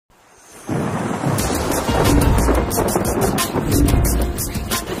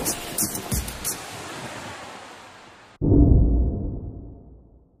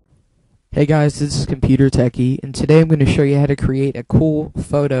Hey guys, this is Computer Techie, and today I'm going to show you how to create a cool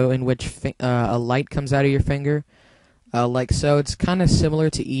photo in which a light comes out of your finger, like so. It's kind of similar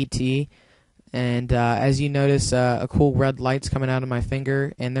to E.T., and as you notice, a cool red light's coming out of my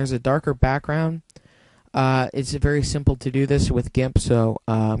finger, and there's a darker background. It's very simple to do this with GIMP, so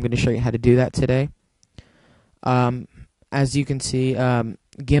I'm going to show you how to do that today. As you can see,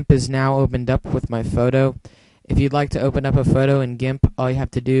 GIMP is now opened up with my photo. If you'd like to open up a photo in GIMP, all you have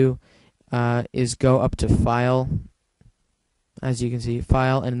to do is go up to File, as you can see,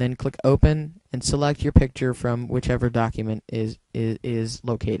 File, and then click Open, and select your picture from whichever document is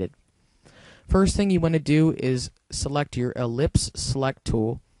located. First thing you want to do is select your ellipse select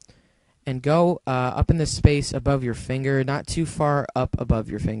tool, and go up in the space above your finger, not too far up above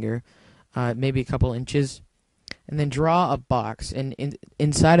your finger, maybe a couple inches, and then draw a box. And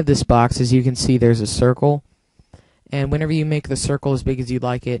inside of this box, as you can see, there's a circle. And whenever you make the circle as big as you'd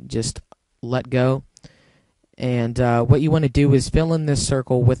like it, just let go. And what you want to do is fill in this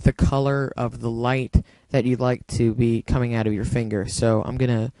circle with the color of the light that you'd like to be coming out of your finger. So I'm going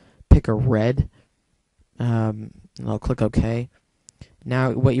to pick a red, and I'll click OK.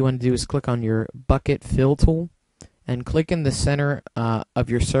 Now what you want to do is click on your bucket fill tool and click in the center of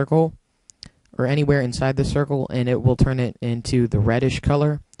your circle, or anywhere inside the circle, and it will turn it into the reddish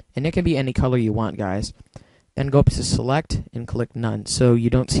color. And it can be any color you want, guys. Then go up to Select and click None, so you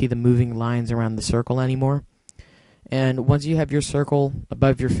don't see the moving lines around the circle anymore. And once you have your circle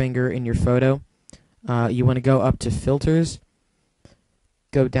above your finger in your photo, you want to go up to Filters,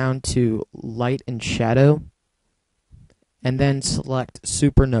 go down to Light and Shadow, and then select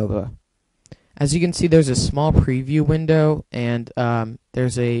Supernova. As you can see, there's a small preview window, and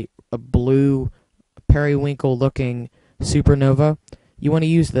there's a blue periwinkle looking supernova. You want to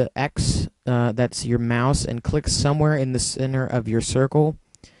use the X, that's your mouse, and click somewhere in the center of your circle.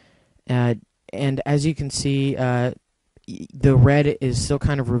 And as you can see, the red is still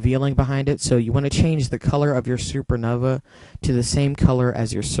kind of revealing behind it, so you want to change the color of your supernova to the same color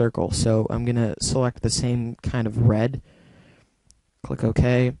as your circle. So I'm going to select the same kind of red. Click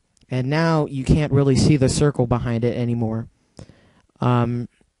OK. And now you can't really see the circle behind it anymore.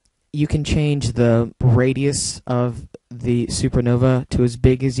 You can change the radius of the supernova to as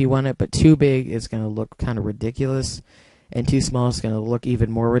big as you want it, but too big is going to look kind of ridiculous, and too small is going to look even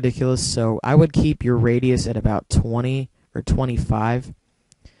more ridiculous. So I would keep your radius at about 20 or 25.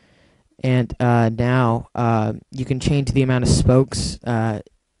 And now you can change the amount of spokes.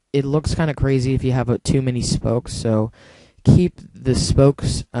 It looks kind of crazy if you have too many spokes, so keep the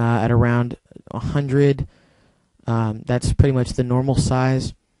spokes at around 100. That's pretty much the normal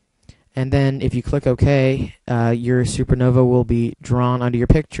size. And then if you click OK, your supernova will be drawn onto your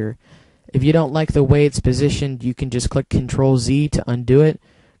picture. If you don't like the way it's positioned, you can just click Control-Z to undo it.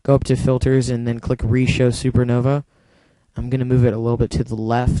 Go up to Filters and then click Reshow Supernova. I'm going to move it a little bit to the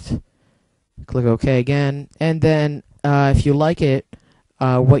left. Click OK again. And then if you like it,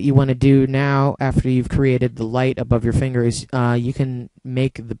 what you want to do now after you've created the light above your finger is you can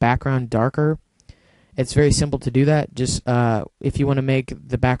make the background darker. It's very simple to do that. Just if you want to make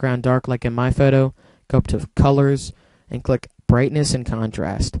the background dark like in my photo, go up to Colors and click Brightness and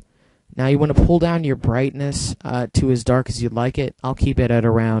Contrast. Now you want to pull down your brightness to as dark as you'd like it. I'll keep it at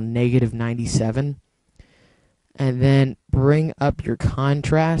around -97. And then bring up your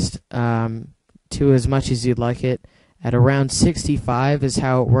contrast to as much as you'd like it. At around 65 is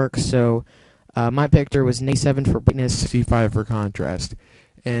how it works. So my picture was -7 for brightness, 65 for contrast.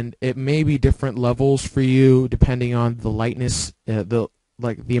 And it may be different levels for you depending on the lightness, the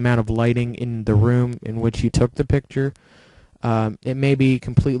amount of lighting in the room in which you took the picture. It may be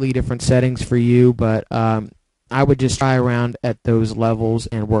completely different settings for you, but I would just try around at those levels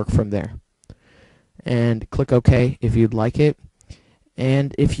and work from there. And click OK if you'd like it.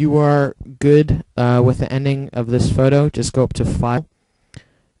 And if you are good with the ending of this photo, just go up to File,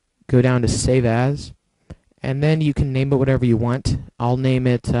 go down to Save As, and then you can name it whatever you want. I'll name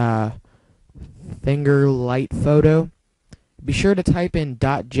it Finger Light Photo. Be sure to type in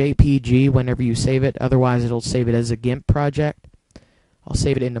 .jpg whenever you save it, otherwise it'll save it as a GIMP project. I'll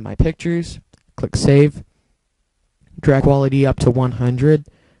save it into my pictures, click Save, drag quality up to 100,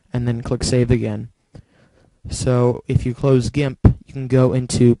 and then click Save again. So if you close GIMP, you can go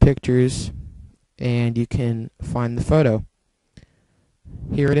into Pictures, and you can find the photo.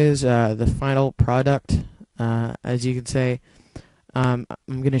 Here it is, the final product. As you can say, I'm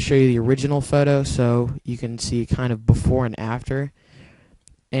going to show you the original photo so you can see kind of before and after.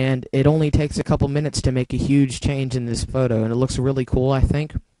 And it only takes a couple minutes to make a huge change in this photo, and it looks really cool, I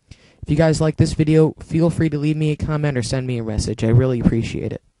think. If you guys like this video, feel free to leave me a comment or send me a message. I really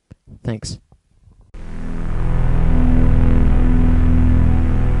appreciate it. Thanks.